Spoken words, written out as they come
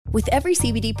With every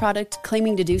CBD product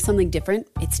claiming to do something different,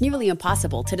 it's nearly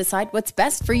impossible to decide what's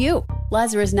best for you.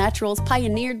 Lazarus Naturals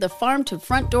pioneered the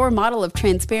farm-to-front-door model of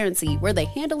transparency, where they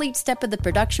handle each step of the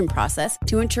production process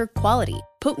to ensure quality,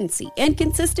 potency, and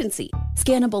consistency.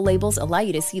 Scannable labels allow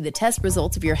you to see the test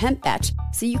results of your hemp batch,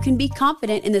 so you can be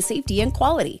confident in the safety and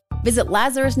quality. Visit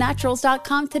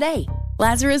LazarusNaturals.com today.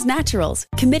 Lazarus Naturals,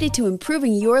 committed to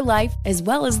improving your life as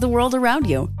well as the world around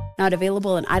you. Not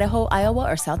available in Idaho, Iowa,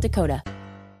 or South Dakota.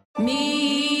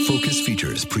 Focus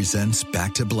Features presents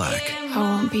Back to Black. I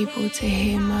want people to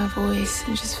hear my voice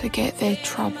and just forget their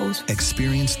troubles.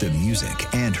 Experience the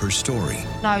music and her story.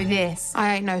 Know this,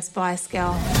 I ain't no Spice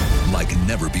Girl. Like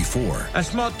never before.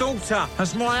 That's my daughter.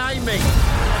 That's my Amy.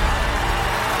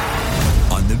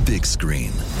 On the big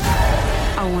screen.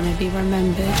 I want to be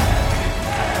remembered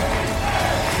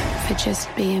for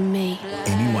just being me.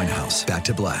 Amy Winehouse, Back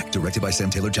to Black, directed by Sam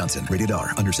Taylor Johnson. Rated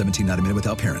R, under 17, not a minute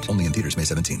without parent. Only in theaters May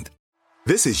 17th.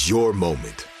 This is your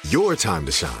moment, your time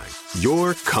to shine,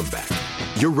 your comeback.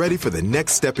 You're ready for the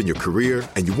next step in your career,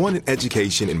 and you want an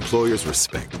education employers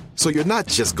respect. So you're not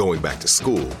just going back to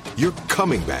school, you're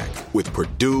coming back with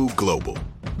Purdue Global.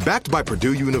 Backed by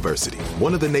Purdue University,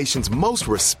 one of the nation's most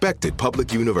respected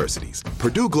public universities,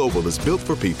 Purdue Global is built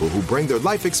for people who bring their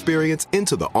life experience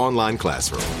into the online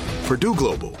classroom. Purdue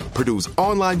Global, Purdue's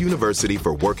online university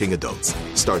for working adults.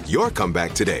 Start your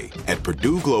comeback today at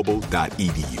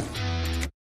purdueglobal.edu.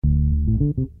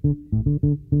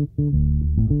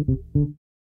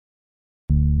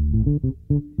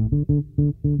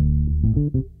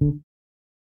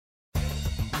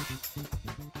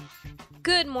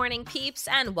 Good morning, peeps,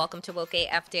 and welcome to Woke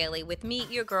AF Daily with me,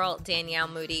 your girl, Danielle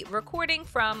Moody, recording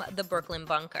from the Brooklyn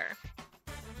Bunker.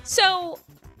 So,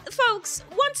 folks,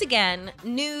 once again,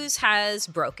 news has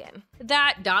broken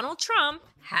that Donald Trump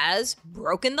has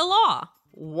broken the law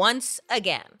once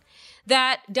again.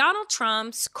 That Donald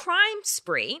Trump's crime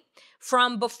spree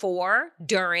from before,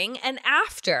 during, and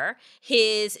after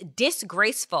his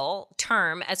disgraceful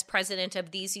term as president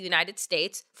of these United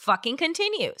States fucking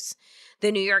continues.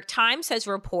 The New York Times has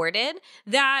reported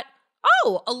that,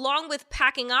 along with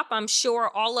packing up, I'm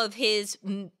sure, all of his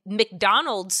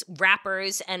McDonald's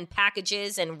wrappers and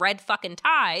packages and red fucking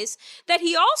ties, that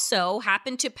he also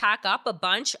happened to pack up a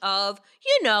bunch of,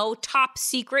 top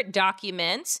secret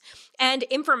documents and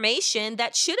information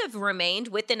that should have remained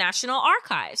with the National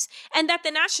Archives. And that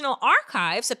the National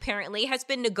Archives apparently has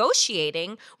been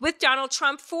negotiating with Donald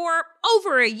Trump for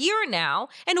over a year now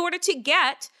in order to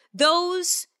get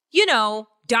those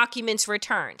documents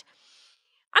returned.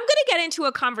 I'm going to get into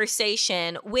a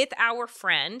conversation with our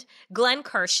friend, Glenn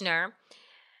Kirschner.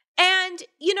 And,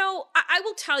 I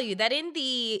will tell you that in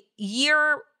the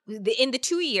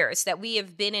 2 years that we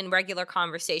have been in regular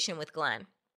conversation with Glenn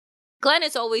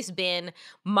has always been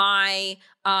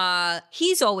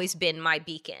he's always been my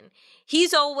beacon.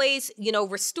 He's always,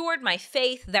 restored my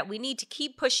faith that we need to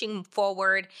keep pushing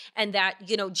forward and that,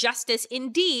 justice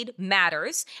indeed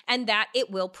matters and that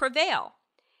it will prevail.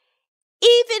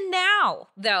 Even now,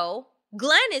 though,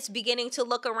 Glenn is beginning to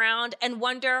look around and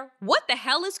wonder what the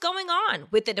hell is going on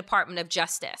with the Department of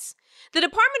Justice. The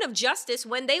Department of Justice,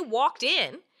 when they walked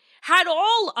in, had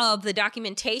all of the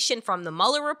documentation from the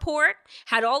Mueller report,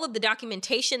 had all of the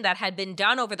documentation that had been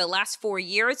done over the last 4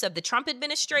 years of the Trump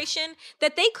administration,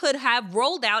 that they could have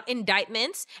rolled out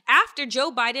indictments after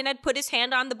Joe Biden had put his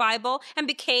hand on the Bible and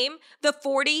became the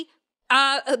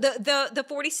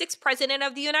 46th president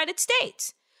of the United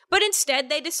States. But instead,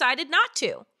 they decided not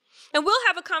to. And we'll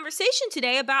have a conversation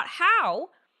today about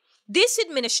how this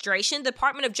administration, the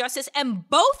Department of Justice, and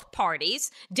both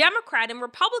parties, Democrat and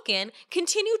Republican,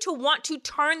 continue to want to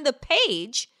turn the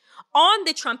page on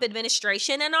the Trump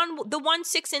administration and on the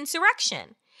 1-6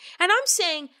 insurrection. And I'm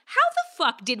saying, how the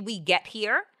fuck did we get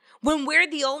here? When we're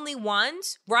the only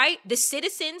ones, right? The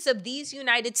citizens of these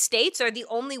United States are the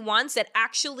only ones that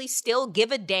actually still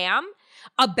give a damn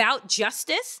about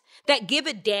justice, that give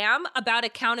a damn about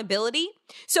accountability.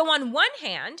 So on one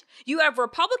hand, you have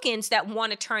Republicans that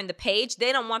want to turn the page.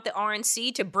 They don't want the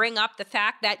RNC to bring up the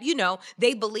fact that,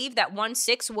 they believe that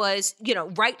 1-6 was,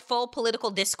 rightful political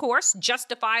discourse,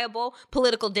 justifiable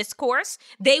political discourse.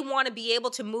 They want to be able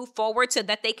to move forward so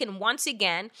that they can once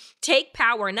again take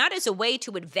power, not as a way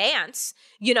to advance,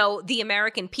 the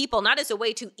American people, not as a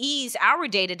way to ease our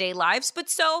day-to-day lives, but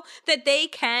so that they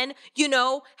can,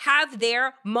 have their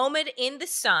moment in the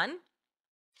sun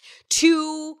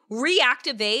to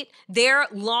reactivate their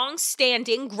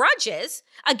long-standing grudges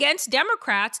against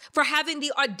Democrats for having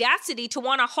the audacity to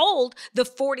want to hold the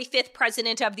 45th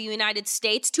president of the United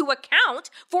States to account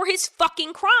for his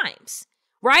fucking crimes.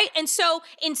 right? And so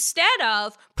instead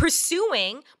of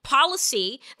pursuing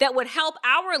policy that would help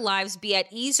our lives be at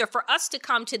ease or for us to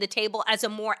come to the table as a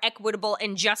more equitable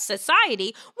and just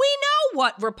society, we know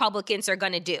what Republicans are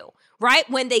going to do, right?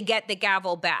 When they get the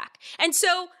gavel back. And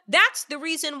so that's the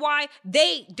reason why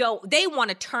they want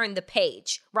to turn the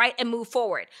page, right? And move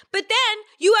forward. But then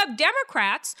you have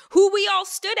Democrats who we all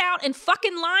stood out in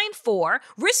fucking line for,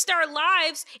 risked our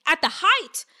lives at the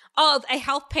height of a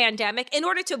health pandemic in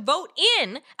order to vote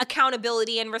in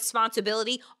accountability and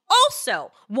responsibility,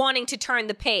 also wanting to turn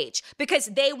the page because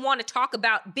they want to talk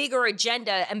about bigger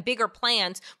agenda and bigger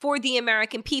plans for the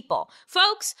American people.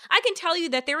 Folks, I can tell you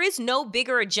that there is no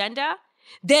bigger agenda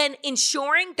than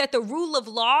ensuring that the rule of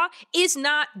law is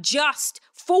not just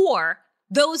for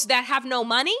those that have no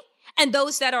money and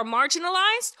those that are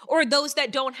marginalized or those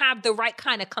that don't have the right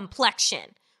kind of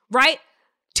complexion, right?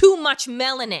 Too much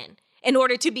melanin in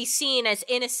order to be seen as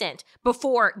innocent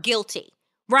before guilty,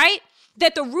 right?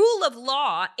 That the rule of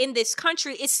law in this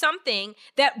country is something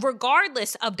that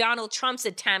regardless of Donald Trump's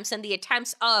attempts and the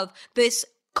attempts of this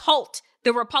cult,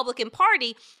 the Republican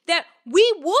Party, that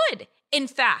we would, in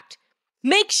fact,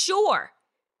 make sure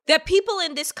that people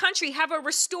in this country have a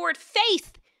restored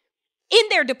faith in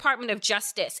their Department of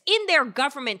Justice, in their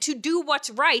government to do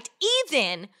what's right,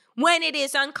 even when it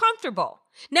is uncomfortable.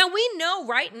 Now, we know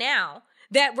right now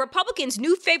that Republicans'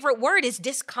 new favorite word is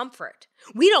discomfort.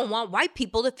 We don't want white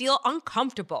people to feel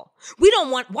uncomfortable. We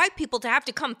don't want white people to have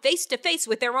to come face to face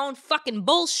with their own fucking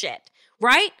bullshit,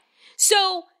 right?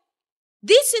 So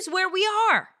this is where we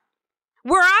are.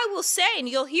 Where I will say, and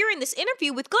you'll hear in this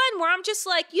interview with Glenn, where I'm just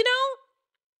like, you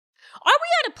know, are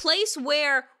we at a place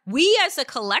where we as a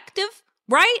collective,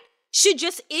 right, should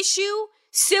just issue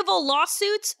civil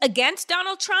lawsuits against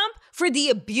Donald Trump for the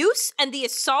abuse and the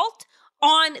assault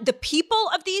on the people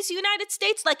of these United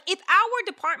States? Like, if our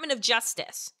Department of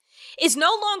Justice is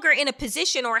no longer in a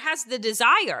position or has the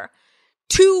desire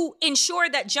to ensure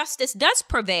that justice does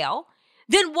prevail,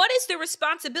 then what is the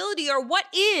responsibility or what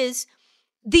is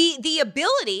the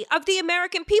ability of the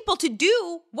American people to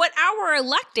do what our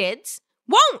electeds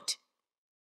won't?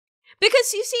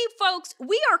 Because you see, folks,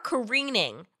 we are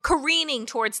careening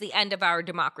towards the end of our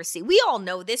democracy. We all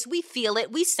know this. We feel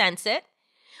it. We sense it.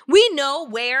 We know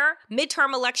where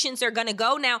midterm elections are going to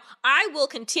go. Now, I will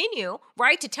continue,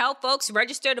 right, to tell folks,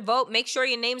 register to vote, make sure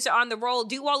your names are on the roll,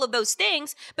 do all of those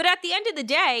things. But at the end of the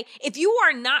day, if you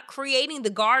are not creating the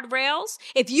guardrails,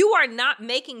 if you are not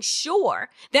making sure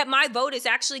that my vote is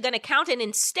actually going to count, and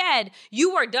instead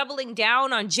you are doubling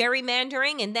down on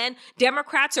gerrymandering, and then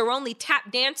Democrats are only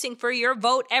tap dancing for your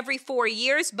vote every 4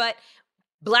 years, but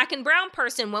black and brown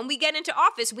person, when we get into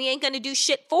office, we ain't going to do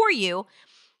shit for you.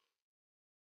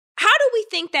 How do we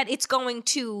think that it's going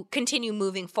to continue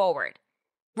moving forward,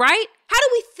 right? How do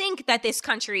we think that this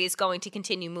country is going to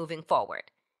continue moving forward?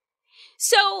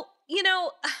 So, you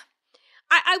know,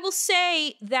 I will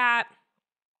say that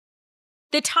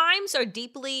the times are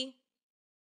deeply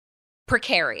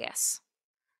precarious.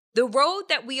 The road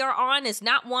that we are on is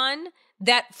not one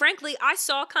that, frankly, I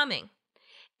saw coming.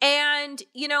 And,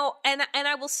 you know, and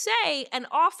I will say and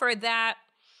offer that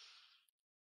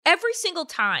every single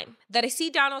time that I see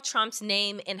Donald Trump's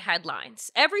name in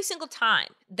headlines, every single time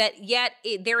that yet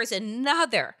there is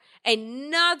another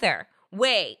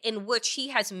way in which he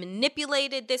has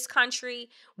manipulated this country,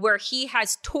 where he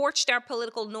has torched our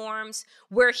political norms,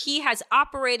 where he has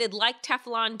operated like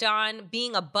Teflon Don,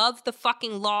 being above the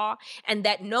fucking law, and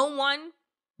that no one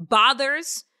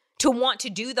bothers to want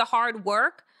to do the hard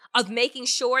work of making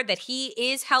sure that he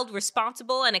is held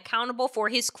responsible and accountable for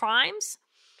his crimes.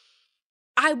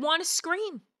 I want to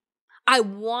scream. I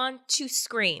want to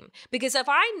scream. Because if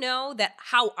I know that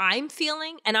how I'm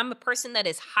feeling, and I'm a person that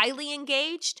is highly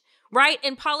engaged, right,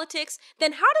 in politics,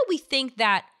 then how do we think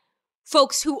that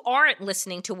folks who aren't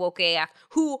listening to Woke AF,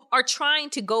 who are trying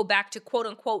to go back to quote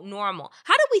unquote normal,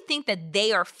 how do we think that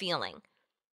they are feeling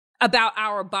about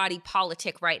our body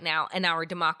politic right now and our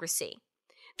democracy?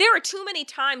 There are too many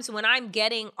times when I'm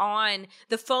getting on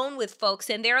the phone with folks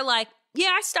and they're like,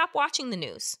 yeah, I stopped watching the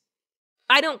news.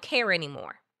 I don't care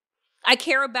anymore. I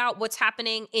care about what's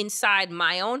happening inside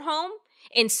my own home,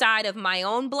 inside of my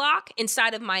own block,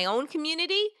 inside of my own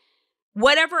community.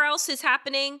 Whatever else is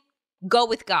happening, go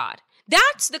with God.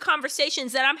 That's the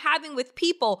conversations that I'm having with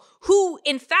people who,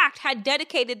 in fact, had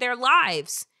dedicated their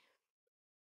lives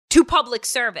to public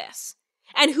service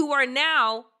and who are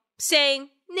now saying,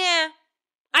 nah,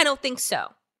 I don't think so.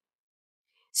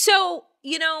 So,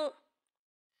 you know,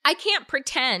 I can't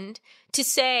pretend to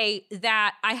say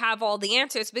that I have all the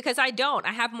answers because I don't.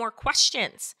 I have more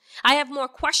questions. I have more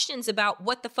questions about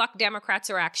what the fuck Democrats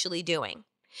are actually doing.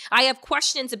 I have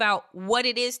questions about what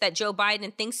it is that Joe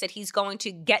Biden thinks that he's going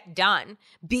to get done,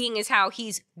 being as how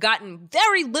he's gotten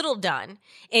very little done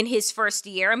in his first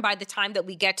year. And by the time that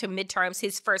we get to midterms,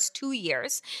 his first 2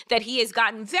 years, that he has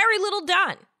gotten very little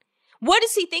done. What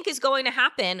does he think is going to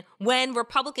happen when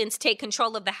Republicans take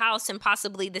control of the House and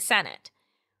possibly the Senate?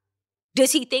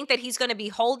 Does he think that he's going to be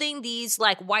holding these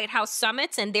like White House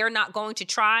summits and they're not going to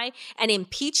try and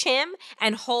impeach him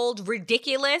and hold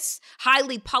ridiculous,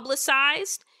 highly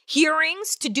publicized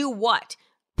hearings to do what?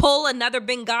 Pull another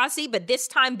Benghazi, but this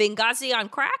time Benghazi on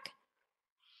crack?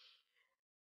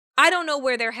 I don't know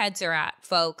where their heads are at,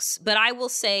 folks, but I will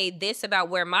say this about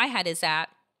where my head is at,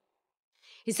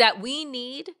 is that we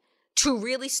need to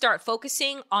really start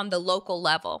focusing on the local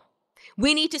level.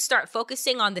 We need to start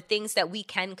focusing on the things that we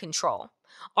can control,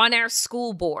 on our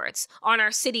school boards, on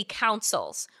our city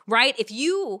councils, right? If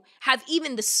you have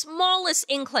even the smallest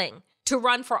inkling to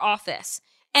run for office,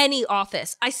 any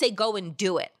office, I say go and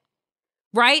do it,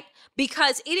 right?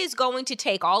 Because it is going to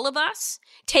take all of us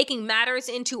taking matters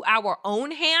into our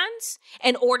own hands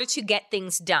in order to get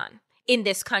things done in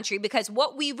this country. Because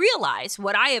what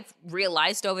I have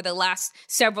realized over the last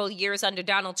several years under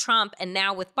Donald Trump and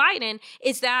now with Biden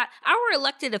is that our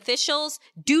elected officials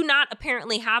do not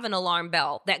apparently have an alarm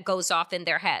bell that goes off in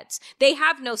their heads. They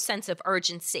have no sense of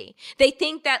urgency. They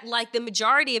think that like the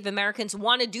majority of Americans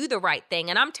want to do the right thing.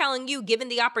 And I'm telling you, given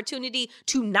the opportunity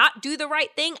to not do the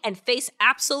right thing and face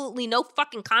absolutely no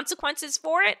fucking consequences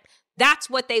for it, that's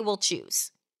what they will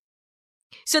choose.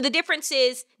 So the difference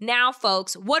is now,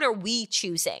 folks, what are we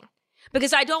choosing?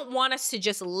 Because I don't want us to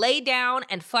just lay down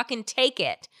and fucking take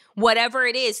it, whatever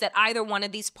it is that either one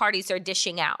of these parties are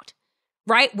dishing out,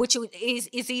 right? Which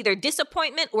is either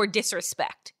disappointment or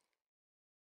disrespect.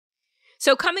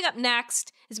 So coming up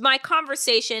next is my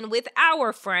conversation with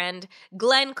our friend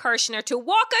Glenn Kirshner to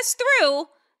walk us through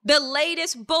the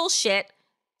latest bullshit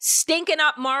stinking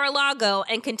up Mar-a-Lago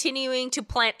and continuing to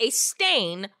plant a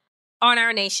stain on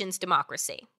our nation's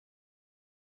democracy.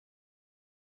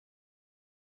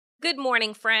 Good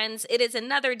morning, friends. It is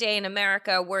another day in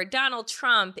America where Donald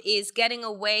Trump is getting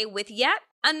away with yet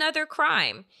another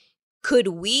crime. Could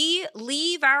we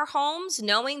leave our homes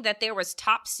knowing that there was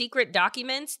top secret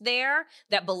documents there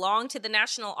that belong to the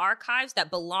National Archives, that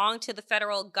belong to the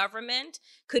federal government?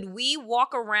 Could we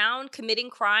walk around committing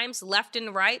crimes left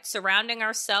and right, surrounding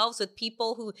ourselves with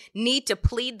people who need to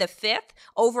plead the fifth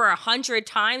over 100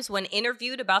 times when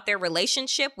interviewed about their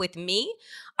relationship with me,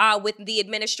 with the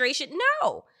administration?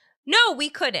 No, we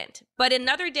couldn't. But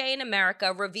another day in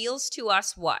America reveals to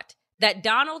us what? That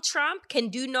Donald Trump can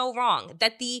do no wrong,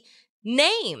 that the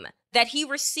name that he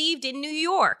received in New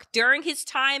York during his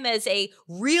time as a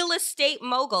real estate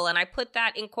mogul, and I put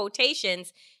that in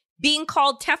quotations, being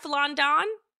called Teflon Don?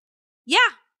 Yeah,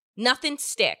 nothing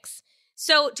sticks.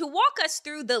 So to walk us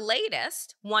through the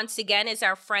latest, once again, is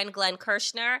our friend Glenn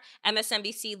Kirshner,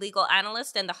 MSNBC legal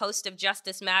analyst and the host of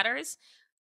Justice Matters.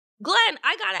 Glenn,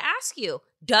 I gotta ask you,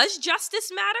 does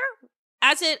justice matter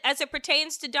as it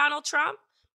pertains to Donald Trump?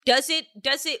 Does it,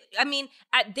 I mean,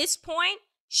 at this point,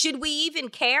 should we even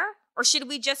care, or should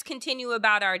we just continue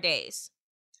about our days?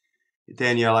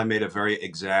 Danielle, I made a very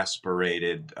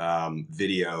exasperated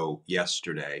video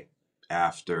yesterday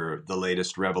after the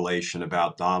latest revelation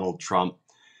about Donald Trump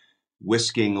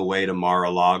whisking away to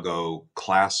Mar-a-Lago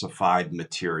classified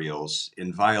materials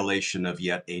in violation of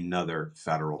yet another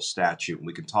federal statute. And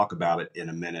we can talk about it in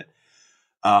a minute.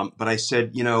 But I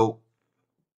said,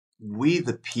 we,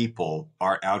 the people,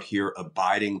 are out here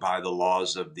abiding by the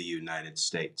laws of the United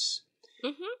States.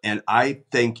 Mm-hmm. And I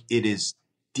think it is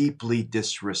deeply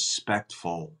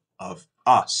disrespectful of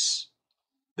us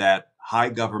that high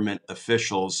government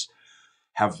officials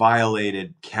have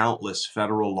violated countless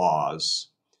federal laws,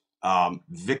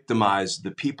 victimized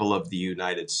the people of the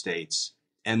United States,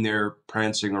 and they're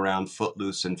prancing around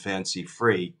footloose and fancy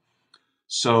free.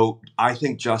 So I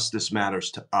think justice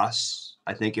matters to us.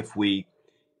 I think if we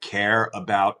care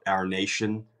about our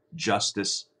nation,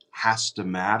 justice has to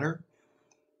matter.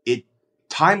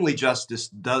 Timely justice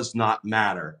does not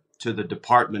matter to the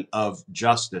Department of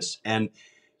Justice. And,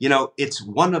 it's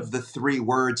one of the three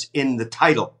words in the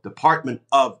title, Department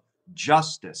of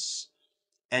Justice.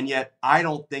 And yet I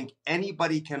don't think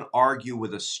anybody can argue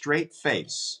with a straight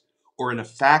face or in a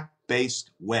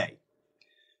fact-based way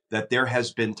that there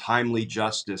has been timely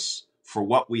justice for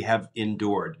what we have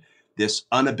endured, this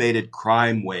unabated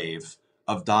crime wave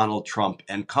of Donald Trump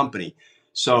and company.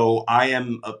 So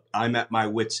I'm at my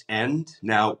wit's end.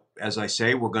 Now, as I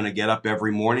say, we're going to get up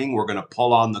every morning. We're going to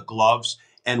pull on the gloves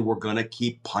and we're going to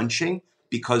keep punching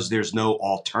because there's no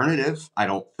alternative, I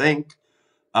don't think.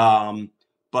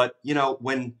 But,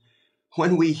 when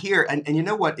when we hear, and you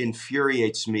know what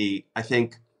infuriates me, I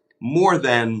think, more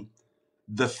than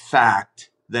the fact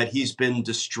that he's been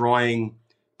destroying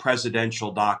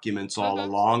presidential documents all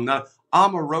along. Now,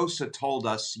 Omarosa told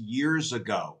us years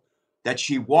ago that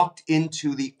she walked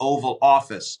into the Oval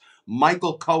Office.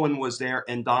 Michael Cohen was there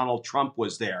and Donald Trump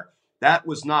was there. That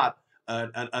was not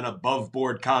an above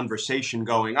board conversation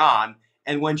going on.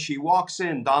 And when she walks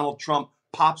in, Donald Trump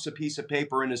pops a piece of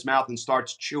paper in his mouth and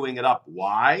starts chewing it up.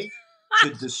 Why? To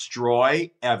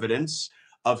destroy evidence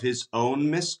of his own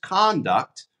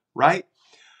misconduct, right?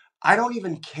 I don't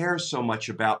even care so much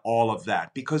about all of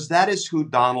that because that is who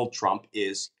Donald Trump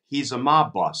is. He's a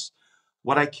mob boss.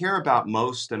 What I care about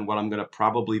most and what I'm going to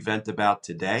probably vent about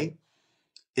today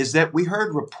is that we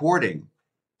heard reporting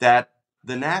that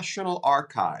the National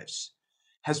Archives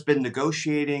has been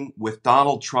negotiating with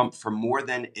Donald Trump for more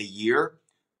than a year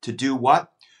to do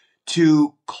what?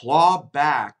 To claw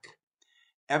back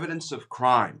evidence of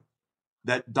crime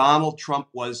that Donald Trump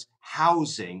was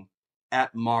housing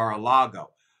at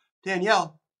Mar-a-Lago.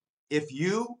 Danielle, if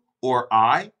you or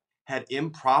I had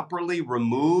improperly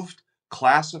removed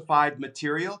classified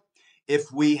material,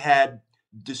 if we had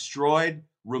destroyed,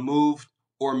 removed,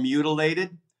 or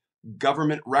mutilated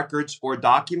government records or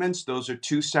documents, those are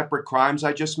two separate crimes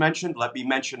I just mentioned. Let me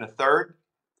mention a third.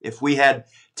 If we had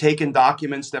taken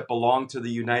documents that belong to the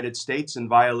United States in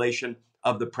violation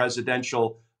of the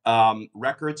Presidential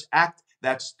Records Act,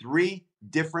 that's three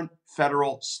different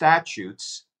federal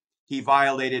statutes he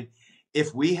violated.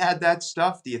 If we had that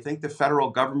stuff, do you think the federal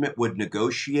government would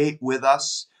negotiate with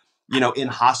us, in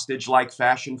hostage-like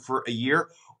fashion for a year?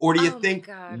 Or do you think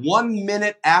 1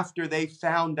 minute after they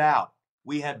found out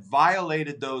we had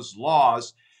violated those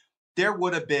laws, there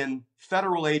would have been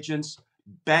federal agents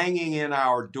banging in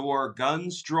our door,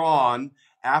 guns drawn,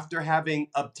 after having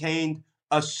obtained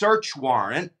a search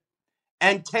warrant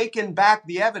and taken back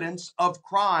the evidence of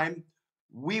crime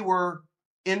we were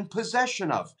in possession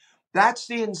of? That's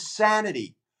the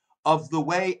insanity of the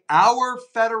way our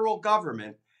federal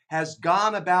government has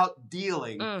gone about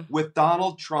dealing with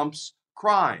Donald Trump's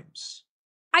crimes.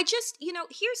 I just,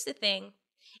 here's the thing,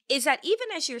 is that even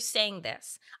as you're saying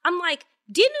this, I'm like,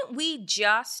 didn't we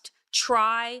just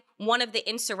try one of the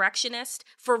insurrectionists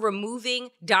for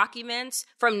removing documents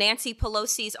from Nancy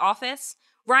Pelosi's office,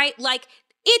 right? Like,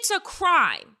 it's a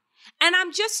crime. And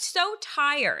I'm just so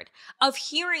tired of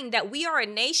hearing that we are a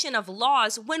nation of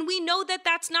laws when we know that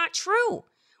that's not true.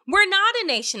 We're not a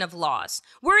nation of laws.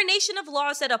 We're a nation of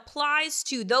laws that applies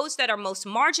to those that are most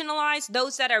marginalized,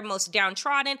 those that are most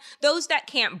downtrodden, those that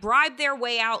can't bribe their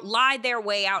way out, lie their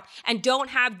way out, and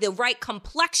don't have the right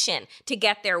complexion to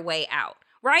get their way out,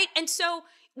 right? And so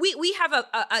we have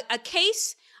a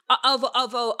case of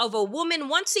a woman,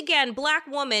 once again, Black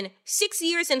woman, 6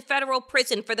 years in federal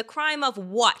prison for the crime of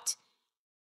what?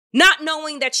 Not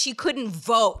knowing that she couldn't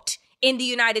vote in the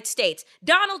United States.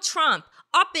 Donald Trump,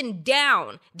 up and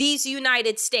down these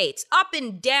United States, up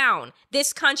and down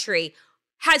this country,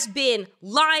 has been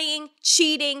lying,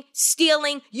 cheating,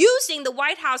 stealing, using the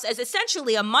White House as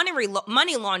essentially a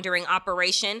money laundering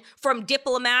operation from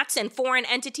diplomats and foreign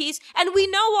entities. And we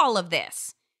know all of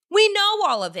this. We know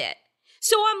all of it.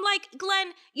 So I'm like,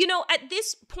 Glenn, at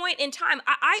this point in time,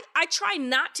 I try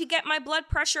not to get my blood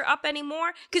pressure up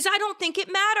anymore because I don't think it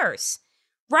matters,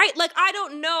 right? Like, I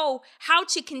don't know how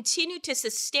to continue to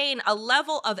sustain a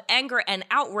level of anger and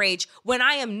outrage when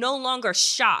I am no longer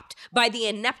shocked by the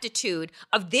ineptitude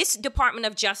of this Department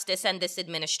of Justice and this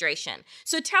administration.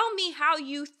 So tell me how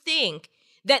you think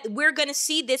that we're going to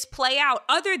see this play out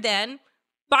other than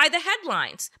by the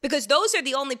headlines, because those are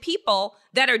the only people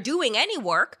that are doing any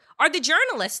work, are the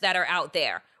journalists that are out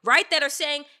there, right? That are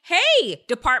saying, hey,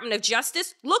 Department of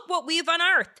Justice, look what we've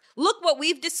unearthed. Look what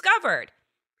we've discovered.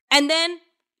 And then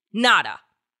nada.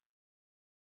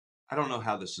 I don't know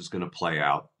how this is going to play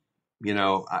out.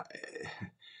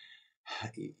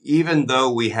 Even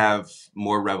though we have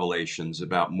more revelations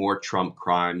about more Trump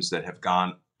crimes that have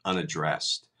gone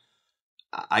unaddressed,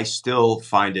 I still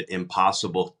find it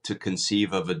impossible to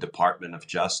conceive of a Department of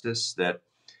Justice that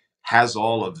has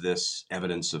all of this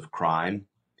evidence of crime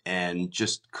and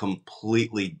just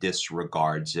completely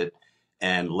disregards it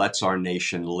and lets our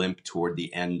nation limp toward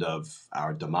the end of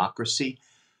our democracy.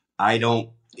 At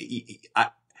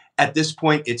this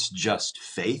point, it's just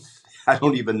faith. I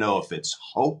don't even know if it's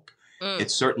hope.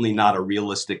 It's certainly not a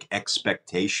realistic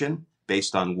expectation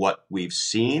based on what we've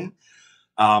seen.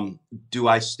 Do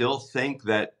I still think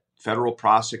that federal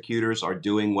prosecutors are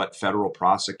doing what federal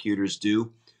prosecutors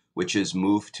do, which is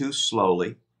move too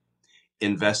slowly,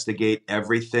 investigate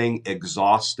everything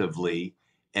exhaustively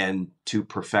and to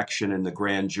perfection in the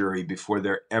grand jury before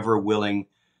they're ever willing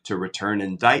to return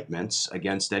indictments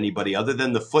against anybody other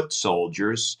than the foot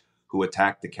soldiers who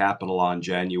attacked the Capitol on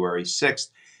January 6th,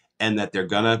 and that they're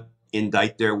going to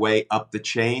indict their way up the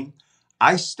chain.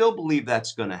 I still believe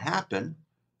that's going to happen.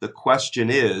 The question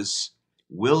is,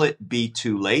 will it be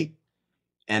too late?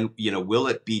 And, will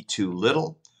it be too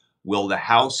little? Will the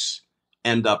House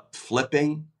end up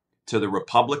flipping to the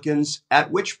Republicans?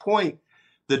 At which point,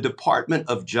 the Department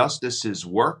of Justice's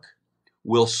work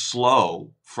will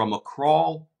slow from a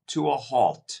crawl to a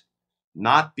halt,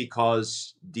 not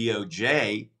because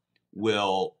DOJ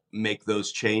will make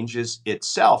those changes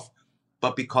itself,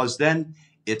 but because then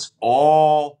it's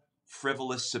all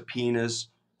frivolous subpoenas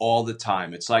all the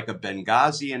time. It's like a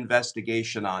Benghazi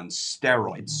investigation on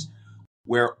steroids,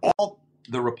 where all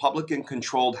the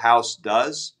Republican-controlled House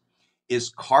does is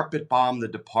carpet bomb the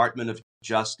Department of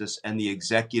Justice and the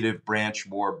executive branch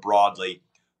more broadly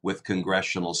with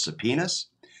congressional subpoenas,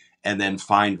 and then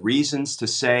find reasons to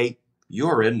say,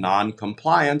 you're in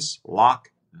non-compliance,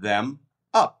 lock them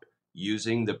up,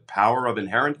 using the power of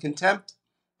inherent contempt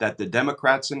that the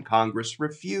Democrats in Congress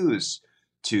refuse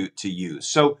to use.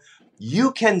 So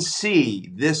you can see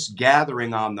this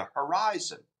gathering on the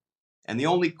horizon. And the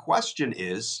only question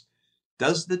is,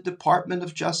 does the Department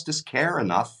of Justice care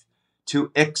enough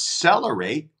to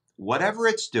accelerate whatever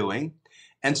it's doing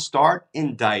and start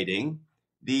indicting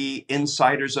the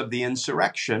insiders of the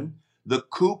insurrection, the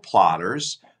coup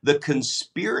plotters, the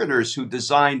conspirators who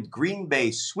designed Green Bay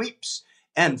sweeps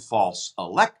and false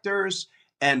electors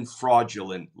and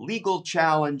fraudulent legal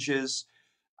challenges?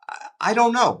 I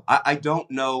don't know. I don't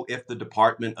know if the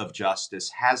Department of Justice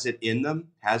has it in them,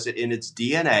 has it in its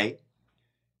DNA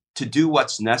to do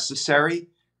what's necessary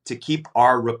to keep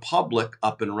our republic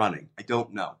up and running. I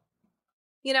don't know.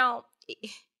 The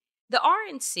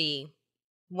RNC,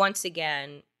 once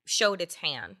again, showed its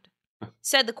hand,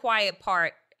 said the quiet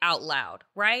part out loud,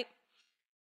 right?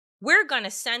 We're going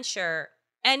to censure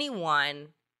anyone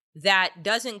that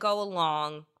doesn't go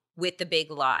along with the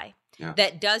big lie,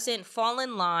 that doesn't fall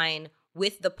in line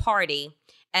with the party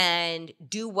and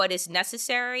do what is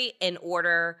necessary in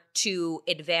order to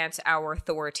advance our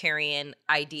authoritarian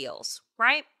ideals,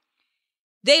 right?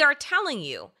 They are telling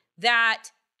you that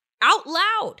out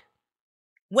loud,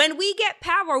 when we get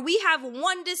power, we have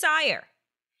one desire.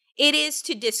 It is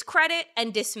to discredit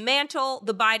and dismantle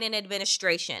the Biden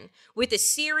administration with a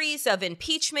series of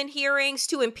impeachment hearings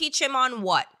to impeach him on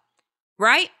what,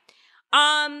 right?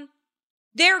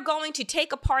 They're going to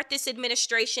take apart this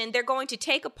administration. They're going to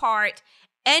take apart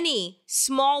any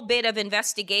small bit of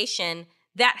investigation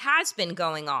that has been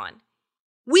going on.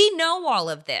 We know all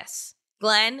of this,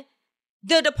 Glenn.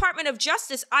 The Department of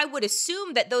Justice, I would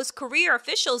assume that those career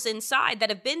officials inside that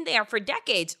have been there for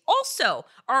decades also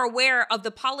are aware of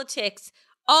the politics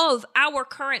of our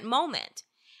current moment.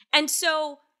 And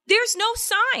so there's no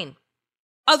sign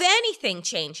of anything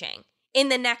changing in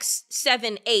the next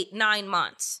 7, 8, 9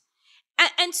 months.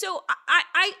 And so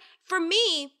for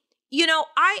me,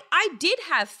 I did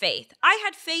have faith. I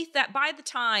had faith that by the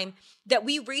time that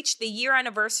we reached the year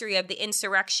anniversary of the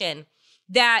insurrection,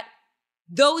 that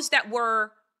those that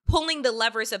were pulling the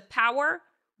levers of power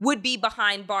would be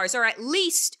behind bars, or at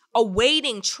least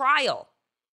awaiting trial,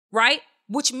 right?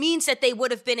 Which means that they would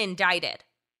have been indicted.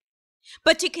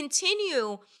 But to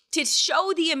continue to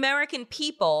show the American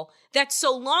people that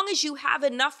so long as you have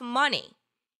enough money,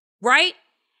 right?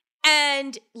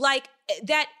 And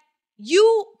that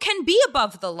you can be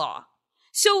above the law.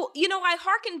 So, I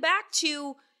hearken back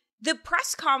to the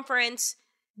press conference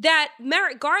that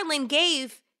Merrick Garland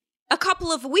gave a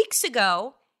couple of weeks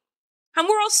ago, and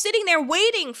we're all sitting there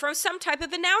waiting for some type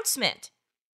of announcement.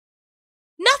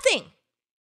 Nothing.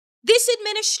 This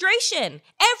administration,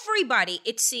 everybody,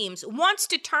 it seems, wants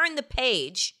to turn the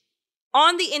page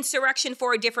on the insurrection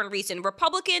for a different reason.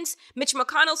 Republicans, Mitch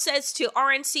McConnell says to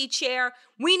RNC chair,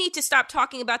 we need to stop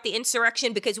talking about the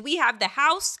insurrection because we have the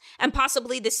House and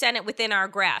possibly the Senate within our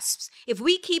grasps. If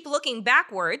we keep looking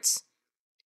backwards,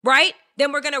 right,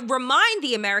 then we're going to remind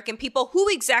the American people who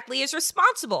exactly is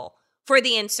responsible for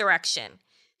the insurrection.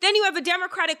 Then you have a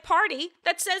Democratic Party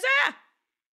that says,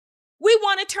 we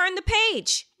want to turn the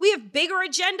page. We have bigger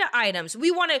agenda items.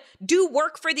 We want to do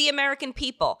work for the American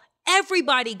people.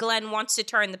 Everybody, Glenn, wants to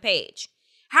turn the page.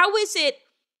 How is it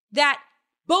that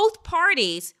both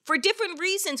parties, for different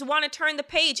reasons, want to turn the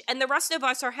page and the rest of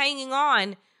us are hanging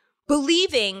on,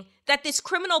 believing that this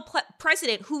criminal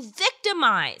president who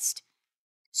victimized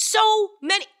so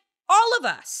many, all of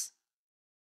us,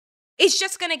 is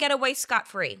just going to get away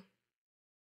scot-free?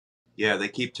 Yeah, they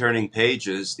keep turning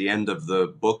pages. The end of the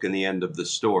book and the end of the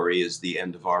story is the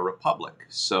end of our republic.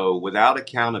 So without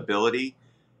accountability,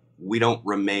 we don't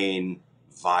remain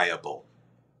viable.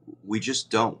 We just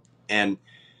don't. And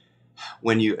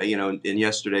when in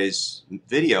yesterday's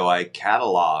video, I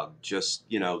cataloged just,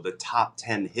 the top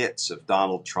 10 hits of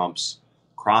Donald Trump's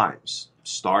crimes,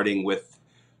 starting with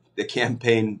the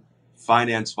campaign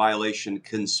finance violation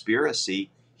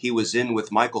conspiracy he was in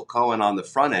with Michael Cohen on the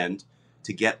front end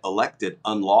to get elected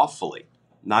unlawfully,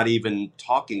 not even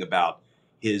talking about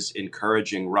his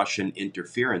encouraging Russian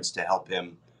interference to help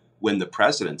him win the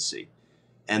presidency.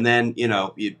 And then,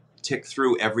 you tick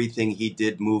through everything he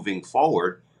did moving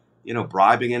forward,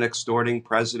 bribing and extorting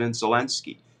President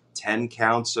Zelensky, 10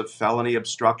 counts of felony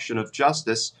obstruction of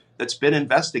justice that's been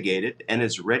investigated and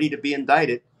is ready to be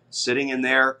indicted, sitting in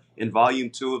there in Volume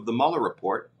 2 of the Mueller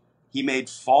report. He made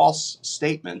false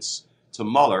statements to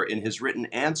Mueller in his written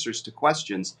answers to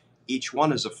questions. Each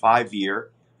one is a 5-year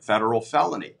federal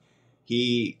felony.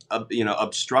 He,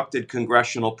 obstructed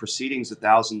congressional proceedings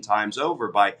 1,000 times over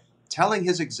by telling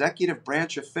his executive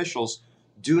branch officials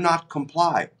do not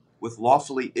comply with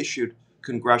lawfully issued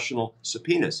congressional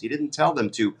subpoenas. He didn't tell them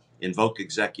to invoke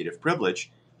executive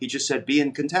privilege. He just said be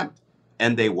in contempt.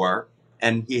 And they were,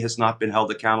 and he has not been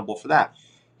held accountable for that.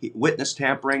 Witness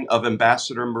tampering of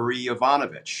Ambassador Marie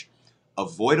Yovanovitch,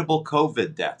 avoidable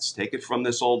COVID deaths. Take it from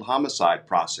this old homicide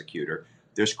prosecutor.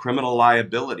 There's criminal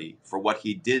liability for what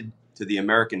he did to the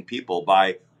American people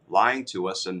by lying to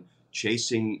us and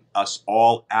chasing us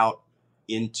all out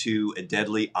into a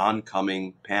deadly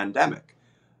oncoming pandemic.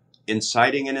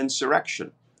 Inciting an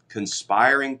insurrection,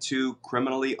 conspiring to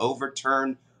criminally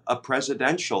overturn a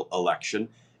presidential election.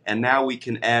 And now we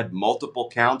can add multiple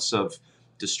counts of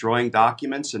destroying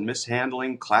documents and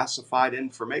mishandling classified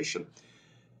information.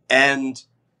 And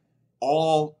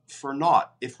all for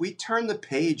naught. If we turn the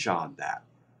page on that,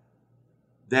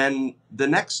 then the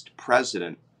next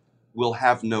president will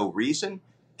have no reason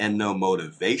and no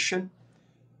motivation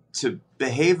to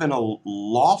behave in a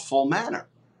lawful manner.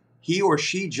 He or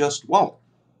she just won't.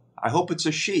 I hope it's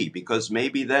a she, because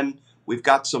maybe then we've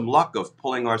got some luck of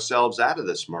pulling ourselves out of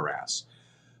this morass.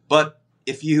 But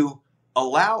if you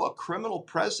allow a criminal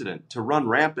president to run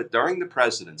rampant during the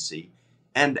presidency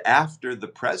and after the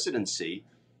presidency,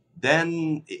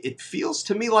 then it feels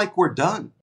to me like we're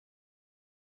done.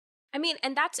 I mean,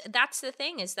 and that's the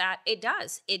thing, is that it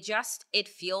does. It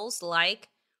feels like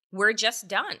we're just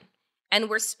done. And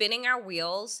we're spinning our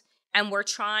wheels, and we're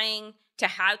trying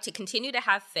to continue to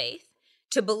have faith,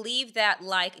 to believe that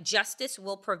justice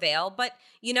will prevail. But,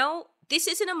 this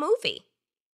isn't a movie,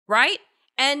 right?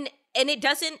 And it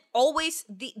doesn't always,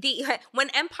 when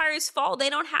empires fall, they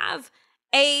don't have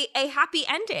a happy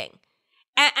ending.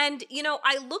 And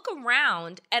I look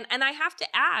around and I have to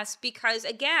ask, because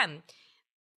again,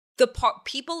 the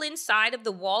people inside of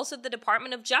the walls of the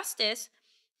Department of Justice,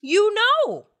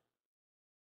 what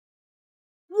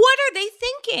are they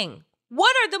thinking?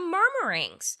 What are the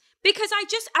murmurings? Because I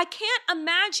can't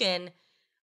imagine,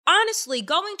 honestly,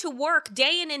 going to work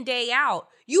day in and day out.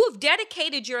 You have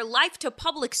dedicated your life to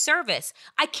public service.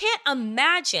 I can't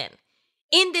imagine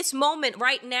in this moment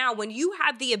right now, when you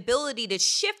have the ability to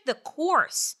shift the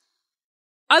course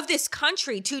of this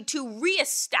country, to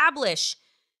reestablish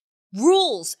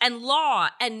rules and law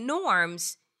and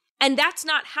norms, and that's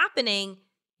not happening,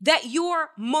 that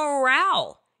your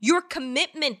morale, your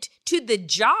commitment to the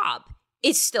job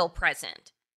is still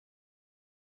present.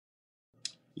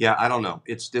 Yeah, I don't know.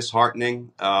 It's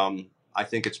disheartening. I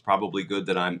think it's probably good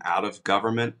that I'm out of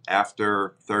government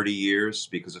after 30 years,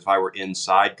 because if I were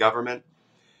inside government,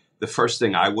 the first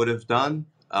thing I would have done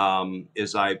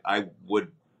is I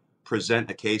would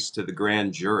present a case to the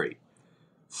grand jury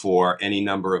for any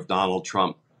number of Donald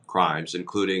Trump crimes,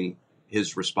 including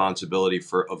his responsibility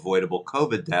for avoidable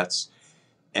COVID deaths.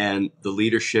 And the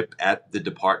leadership at the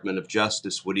Department of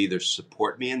Justice would either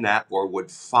support me in that or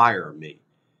would fire me.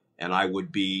 And I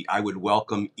would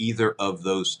welcome either of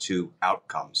those two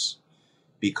outcomes,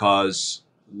 because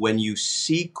when you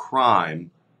see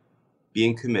crime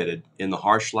being committed in the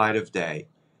harsh light of day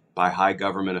by high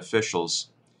government officials,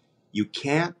 you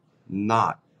can't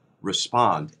not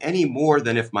respond any more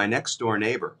than if my next door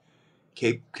neighbor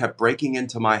kept breaking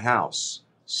into my house,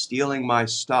 stealing my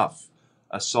stuff,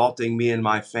 assaulting me and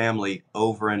my family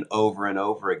over and over and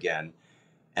over again.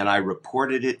 And I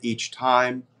reported it each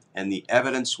time, and the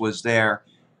evidence was there,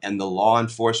 and the law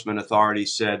enforcement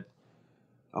authorities said,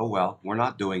 oh, well, we're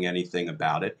not doing anything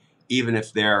about it, even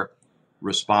if their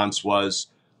response was,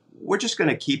 we're just going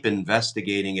to keep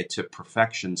investigating it to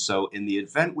perfection. So in the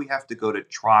event we have to go to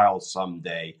trial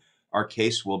someday, our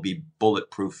case will be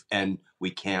bulletproof and we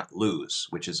can't lose,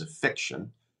 which is a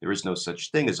fiction. There is no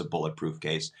such thing as a bulletproof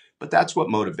case, but that's what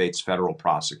motivates federal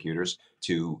prosecutors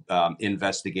to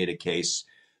investigate a case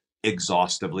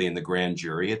exhaustively in the grand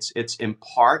jury. It's in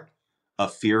part a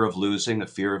fear of losing, a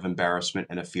fear of embarrassment,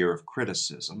 and a fear of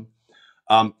criticism.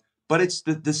 But it's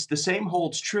the same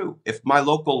holds true. If my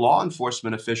local law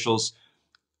enforcement officials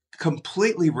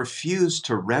completely refuse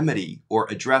to remedy or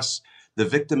address the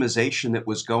victimization that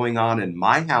was going on in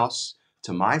my house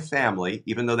to my family,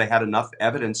 even though they had enough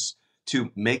evidence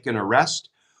to make an arrest,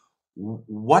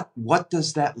 what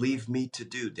does that leave me to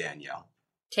do, Danielle?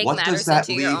 Take what matters does that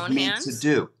into your leave own me hands? to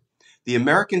do? The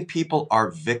American people are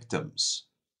victims.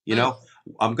 You know,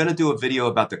 I'm going to do a video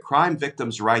about the Crime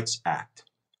Victims' Rights Act,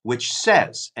 which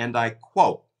says, and I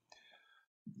quote,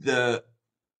 the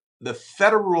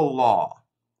federal law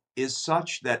is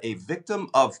such that a victim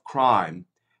of crime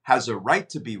has a right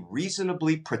to be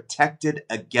reasonably protected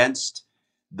against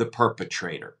the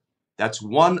perpetrator. That's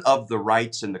one of the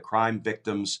rights in the Crime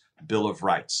Victims' Bill of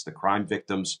Rights, the Crime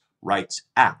Victims' Rights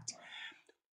Act.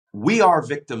 We are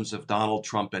victims of Donald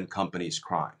Trump and company's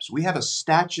crimes. We have a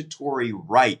statutory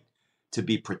right to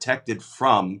be protected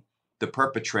from the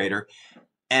perpetrator,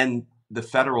 and the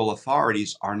federal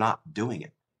authorities are not doing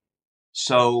it.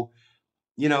 So,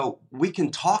 you know, we can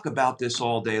talk about this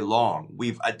all day long.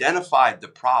 We've identified the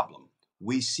problem.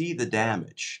 We see the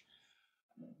damage.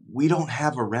 We don't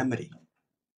have a remedy.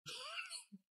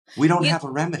 We don't have a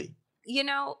remedy. You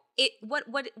know,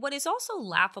 what is also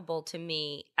laughable to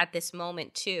me at this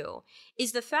moment too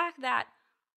is the fact that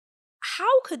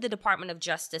how could the Department of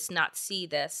Justice not see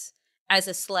this as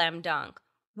a slam dunk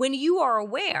when you are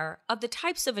aware of the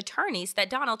types of attorneys that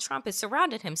Donald Trump has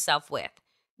surrounded himself with?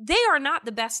 They are not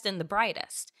the best and the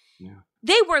brightest. Yeah.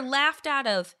 They were laughed out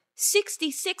of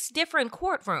 66 different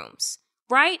courtrooms,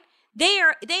 right? They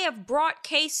have brought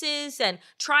cases and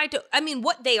tried to,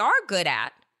 what they are good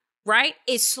at, right,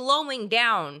 is slowing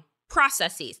down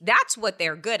processes. That's what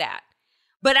they're good at.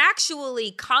 But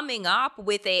actually coming up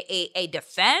with a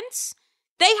defense,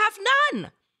 they have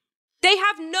none. They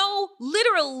have no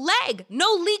literal leg,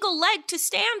 no legal leg to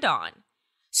stand on.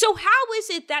 So how is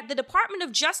it that the Department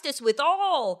of Justice, with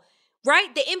all,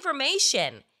 right, the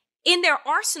information in their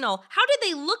arsenal, how do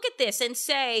they look at this and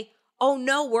say, oh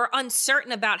no, we're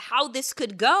uncertain about how this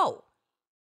could go?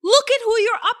 Look at who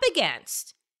you're up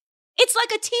against. It's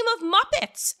like a team of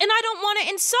Muppets, and I don't want to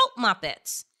insult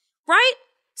Muppets, right?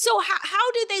 So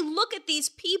how do they look at these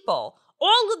people,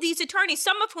 all of these attorneys,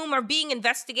 some of whom are being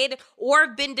investigated or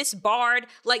have been disbarred,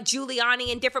 like Giuliani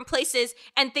in different places,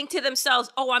 and think to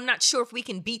themselves, oh, I'm not sure if we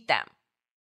can beat them?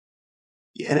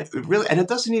 Yeah, and it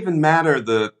doesn't even matter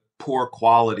the poor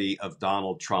quality of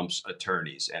Donald Trump's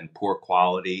attorneys, and poor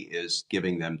quality is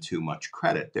giving them too much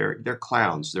credit. They're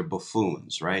clowns, they're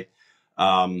buffoons, right?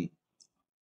 The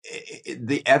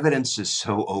evidence is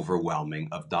so overwhelming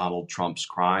of Donald Trump's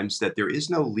crimes that there is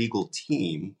no legal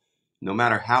team, no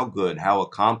matter how good, how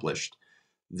accomplished,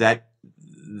 that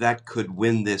could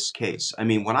win this case. I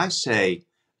mean, when I say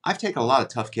I've taken a lot of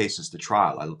tough cases to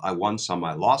trial, I won some,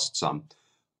 I lost some.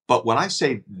 But when I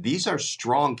say these are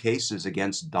strong cases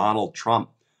against Donald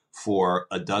Trump for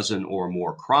a dozen or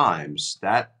more crimes,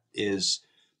 that is,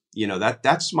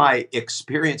 that's my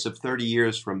experience of 30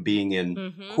 years from being in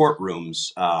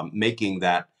courtrooms, making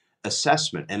that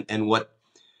assessment. And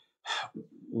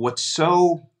what's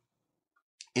so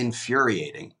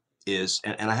infuriating is,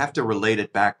 and I have to relate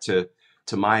it back to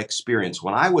my experience,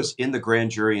 when I was in the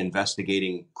grand jury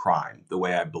investigating crime, the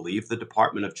way I believe the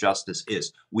Department of Justice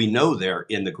is, we know they're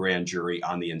in the grand jury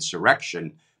on the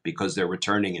insurrection because they're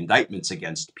returning indictments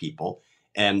against people.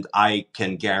 And I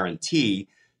can guarantee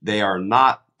they are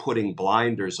not putting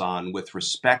blinders on with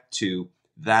respect to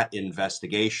that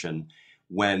investigation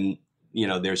when,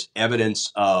 there's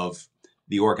evidence of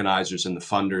the organizers and the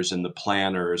funders and the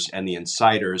planners and the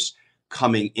inciters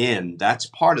coming in. That's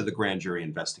part of the grand jury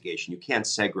investigation. You can't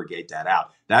segregate that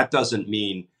out. That doesn't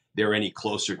mean they're any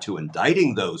closer to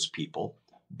indicting those people,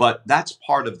 but that's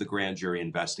part of the grand jury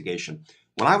investigation.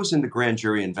 When I was in the grand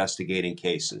jury investigating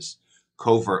cases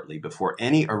covertly before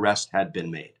any arrest had been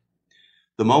made,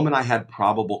 the moment I had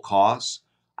probable cause,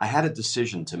 I had a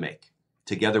decision to make,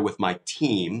 together with my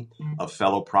team of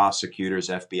fellow prosecutors,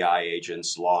 FBI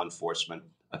agents, law enforcement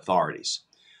authorities.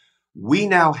 We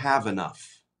now have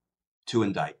enough to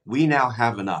indict. We now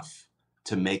have enough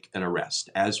to make an arrest,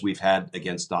 as we've had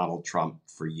against Donald Trump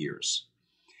for years.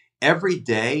 Every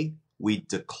day we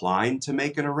decline to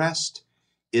make an arrest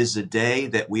is a day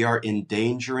that we are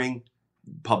endangering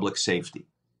public safety.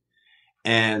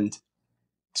 And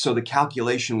so the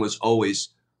calculation was always,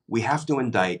 we have to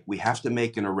indict, we have to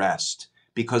make an arrest,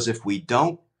 because if we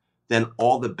don't, then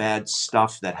all the bad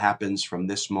stuff that happens from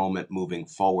this moment moving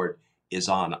forward is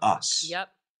on us. Yep.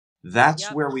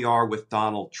 That's where we are with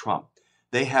Donald Trump.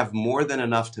 they have more than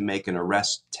enough to make an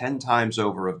arrest 10 times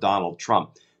over of Donald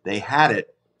Trump. They had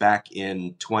it back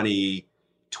in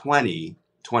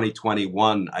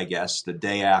 2021, I guess, the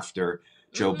day after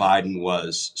Joe Biden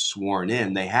was sworn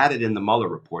in. They had it in the Mueller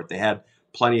report. They had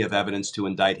plenty of evidence to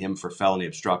indict him for felony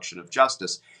obstruction of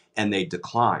justice, and they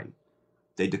declined.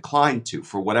 They declined to,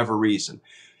 for whatever reason.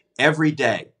 Every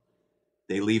day,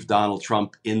 they leave Donald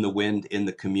Trump in the wind in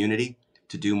the community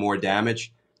to do more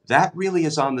damage. That really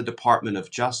is on the Department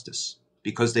of Justice,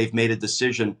 because they've made a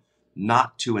decision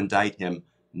not to indict him,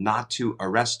 not to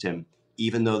arrest him,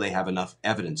 even though they have enough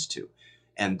evidence to.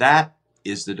 And that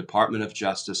is the Department of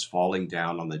Justice falling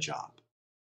down on the job.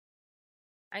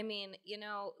 I mean,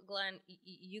 Glenn,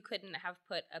 you couldn't have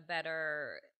put a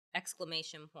better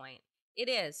exclamation point. It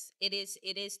is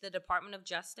the Department of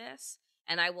Justice,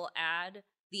 and I will add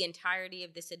the entirety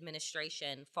of this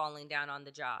administration falling down on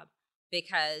the job,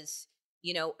 because,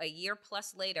 a year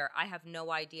plus later, I have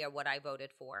no idea what I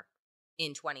voted for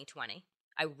in 2020.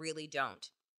 I really don't.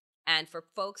 And for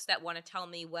folks that want to tell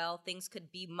me, well, things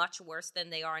could be much worse than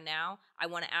they are now, I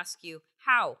want to ask you,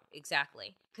 how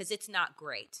exactly? Because it's not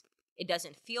great. It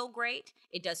doesn't feel great.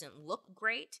 It doesn't look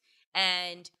great.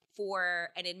 And for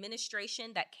an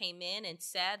administration that came in and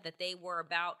said that they were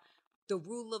about the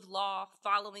rule of law,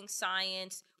 following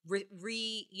science,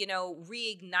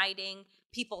 reigniting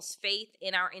people's faith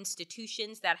in our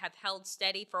institutions that have held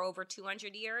steady for over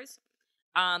 200 years,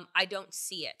 I don't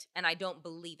see it, and I don't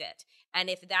believe it. And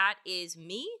if that is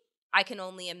me, I can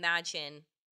only imagine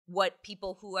what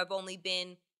people who have only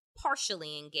been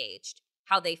partially engaged,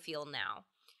 how they feel now.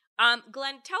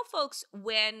 Glenn, tell folks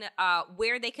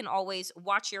where they can always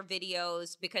watch your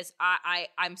videos, because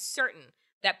I'm certain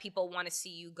that people want to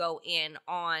see you go in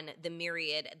on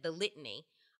the litany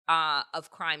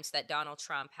of crimes that Donald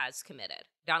Trump has committed,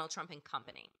 Donald Trump and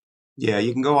company. Yeah,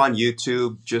 you can go on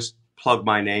YouTube, just plug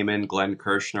my name in, Glenn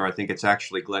Kirshner. I think it's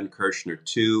actually Glenn Kirshner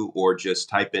 2, or just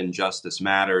type in Justice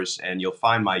Matters, and you'll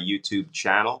find my YouTube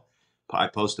channel. I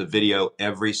post a video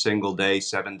every single day,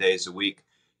 7 days a week,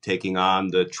 taking on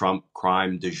the Trump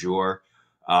crime du jour.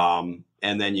 And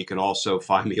then you can also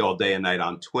find me all day and night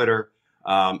on Twitter.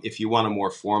 If you want to more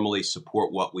formally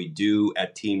support what we do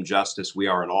at Team Justice, we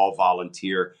are an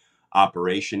all-volunteer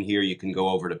operation here. You can go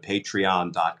over to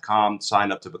patreon.com,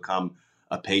 sign up to become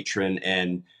a patron,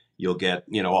 and you'll get,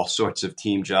 all sorts of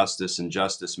Team Justice and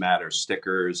Justice Matters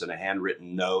stickers and a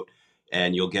handwritten note.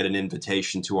 And you'll get an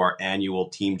invitation to our annual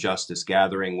Team Justice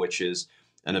gathering, which is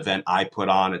an event I put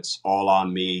on. It's all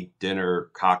on me, dinner,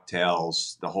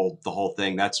 cocktails, the whole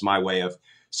thing. That's my way of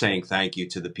saying thank you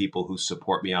to the people who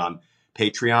support me on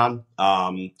Patreon.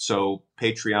 So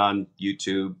Patreon,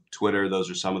 YouTube, Twitter, those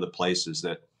are some of the places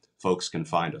that folks can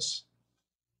find us.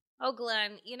 Oh,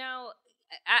 Glenn,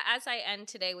 as I end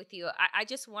today with you, I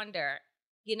just wonder,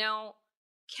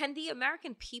 can the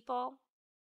American people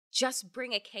just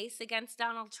bring a case against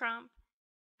Donald Trump?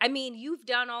 I mean, you've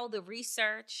done all the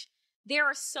research. There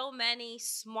are so many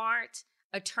smart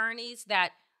attorneys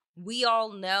that we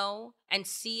all know and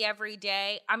see every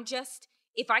day.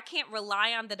 If I can't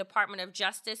rely on the Department of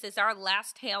Justice as our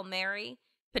last Hail Mary,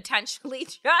 potentially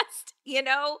just,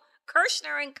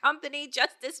 Kirshner and company,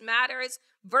 Justice Matters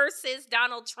versus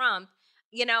Donald Trump,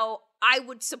 I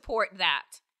would support that.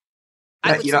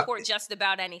 I would support just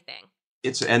about anything.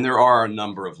 And there are a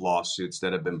number of lawsuits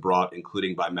that have been brought,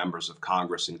 including by members of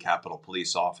Congress and Capitol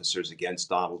Police officers, against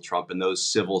Donald Trump. And those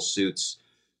civil suits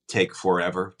take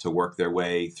forever to work their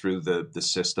way through the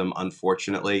system,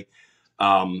 unfortunately.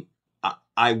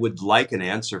 I would like an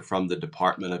answer from the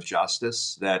Department of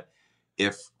Justice that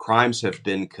if crimes have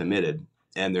been committed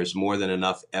and there's more than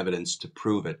enough evidence to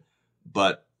prove it,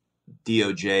 but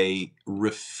DOJ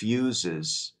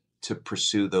refuses to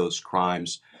pursue those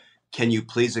crimes, can you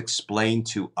please explain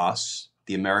to us,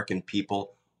 the American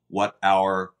people, what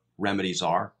our remedies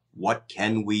are? What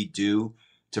can we do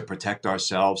to protect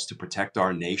ourselves, to protect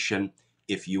our nation,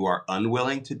 if you are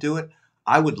unwilling to do it?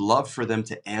 I would love for them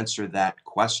to answer that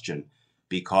question,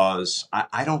 because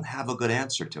I don't have a good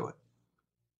answer to it.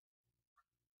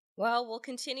 Well, we'll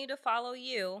continue to follow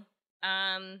you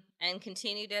and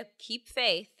continue to keep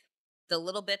faith, the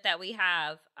little bit that we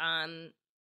have,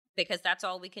 because that's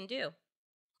all we can do.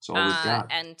 That's all we've got.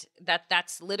 And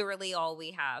that's literally all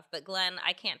we have. But Glenn,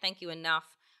 I can't thank you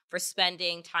enough for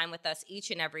spending time with us each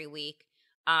and every week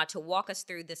to walk us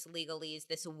through this legalese,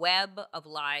 this web of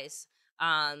lies,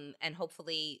 and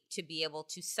hopefully to be able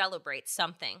to celebrate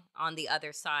something on the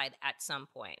other side at some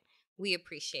point. We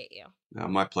appreciate you. No,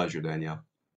 my pleasure, Danielle.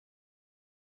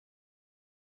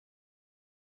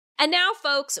 And now,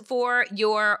 folks, for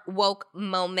your woke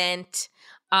moment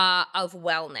of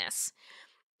wellness.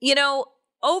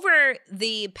 over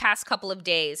the past couple of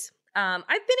days, I've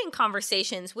been in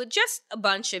conversations with just a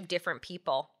bunch of different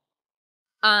people.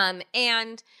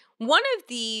 And one of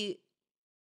the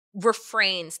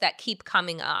refrains that keep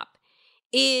coming up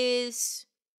is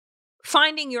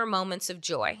finding your moments of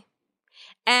joy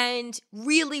and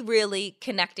really, really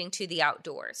connecting to the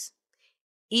outdoors.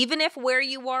 Even if where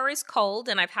you are is cold,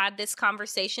 and I've had this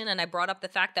conversation and I brought up the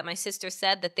fact that my sister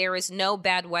said that there is no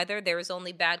bad weather, there is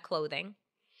only bad clothing.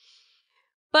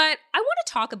 But I want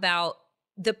to talk about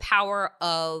the power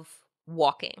of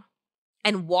walking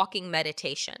and walking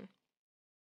meditation.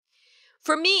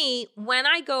 For me, when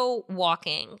I go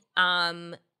walking,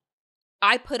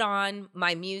 I put on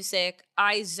my music,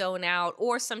 I zone out,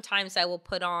 or sometimes I will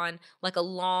put on like a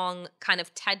long kind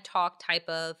of TED Talk type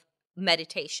of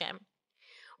meditation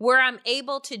where I'm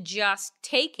able to just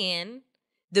take in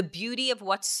the beauty of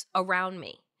what's around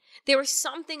me. There is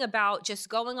something about just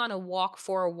going on a walk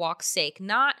for a walk's sake,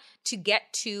 not to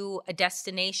get to a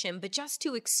destination, but just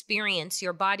to experience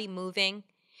your body moving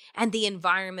and the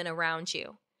environment around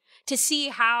you, to see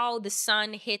how the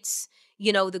sun hits,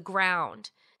 the ground,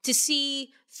 to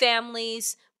see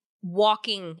families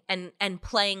walking and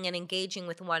playing and engaging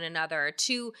with one another,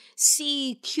 to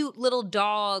see cute little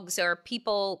dogs or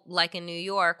people like in New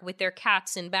York with their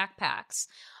cats in backpacks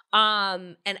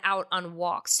and out on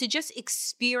walks, to just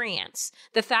experience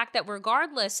the fact that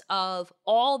regardless of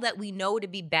all that we know to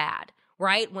be bad,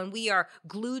 right? When we are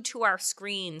glued to our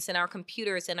screens and our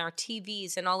computers and our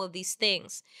TVs and all of these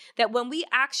things, that when we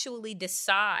actually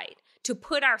decide to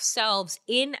put ourselves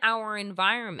in our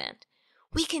environment,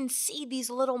 we can see these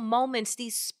little moments,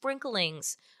 these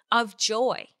sprinklings of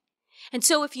joy. And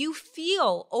so if you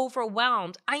feel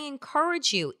overwhelmed, I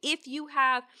encourage you, if you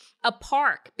have a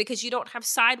park because you don't have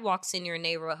sidewalks in your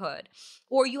neighborhood,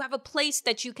 or you have a place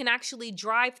that you can actually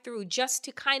drive through just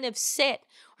to kind of sit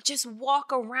or just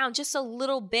walk around just a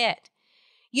little bit,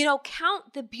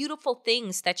 count the beautiful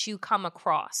things that you come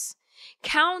across.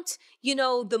 Count,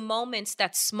 the moments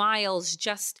that smiles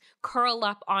just curl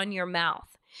up on your mouth.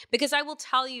 Because I will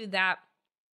tell you that,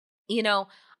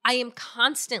 I am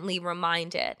constantly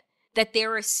reminded that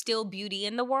there is still beauty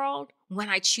in the world when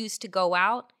I choose to go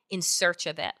out in search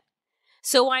of it.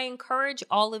 So I encourage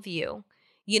all of you,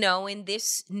 in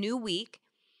this new week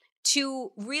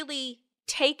to really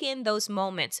take in those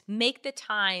moments, make the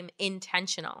time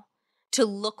intentional to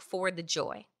look for the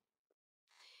joy.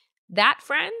 That,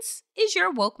 friends, is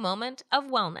your woke moment of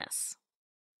wellness.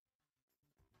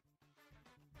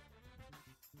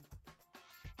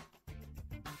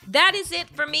 That is it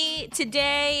for me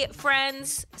today,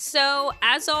 friends. So,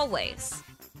 as always,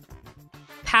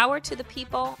 power to the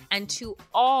people and to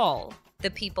all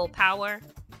the people power.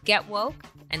 Get woke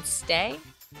and stay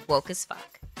woke as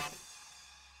fuck.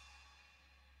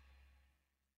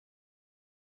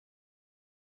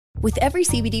 With every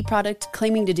CBD product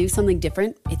claiming to do something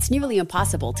different, it's nearly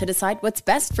impossible to decide what's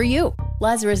best for you.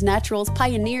 Lazarus Naturals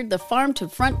pioneered the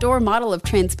farm-to-front-door model of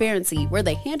transparency, where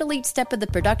they handle each step of the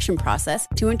production process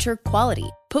to ensure quality,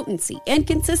 potency, and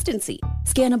consistency.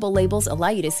 Scannable labels allow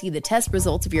you to see the test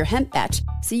results of your hemp batch,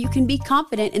 so you can be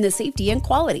confident in the safety and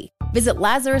quality. Visit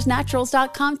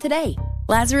LazarusNaturals.com today.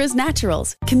 Lazarus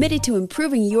Naturals, committed to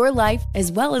improving your life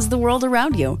as well as the world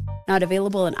around you. Not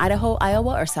available in Idaho,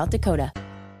 Iowa, or South Dakota.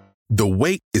 The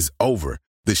wait is over.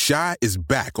 The Chi is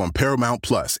back on Paramount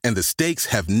Plus, and the stakes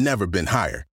have never been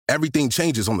higher. Everything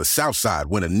changes on the South Side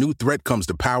when a new threat comes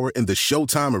to power in the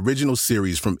Showtime original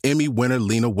series from Emmy winner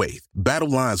Lena Waithe. Battle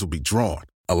lines will be drawn,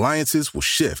 alliances will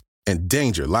shift, and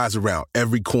danger lies around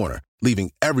every corner,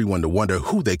 leaving everyone to wonder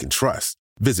who they can trust.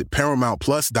 Visit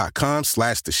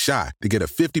ParamountPlus.com/The Chi to get a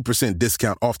 50%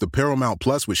 discount off the Paramount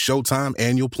Plus with Showtime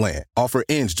annual plan. Offer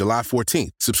ends July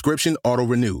 14th. Subscription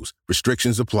auto-renews.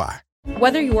 Restrictions apply.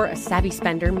 Whether you're a savvy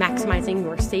spender maximizing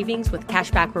your savings with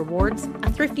cashback rewards,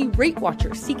 a thrifty rate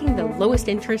watcher seeking the lowest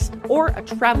interest, or a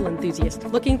travel enthusiast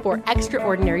looking for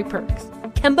extraordinary perks,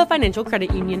 Kemba Financial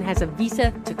Credit Union has a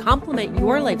visa to complement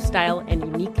your lifestyle and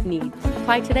unique needs.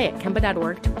 Apply today at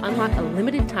Kemba.org to unlock a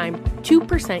limited-time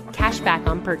 2% cash back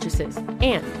on purchases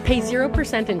and pay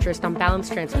 0% interest on balance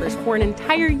transfers for an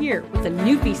entire year with a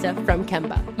new visa from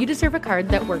Kemba. You deserve a card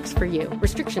that works for you.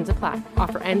 Restrictions apply.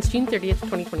 Offer ends June 30th,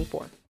 2024.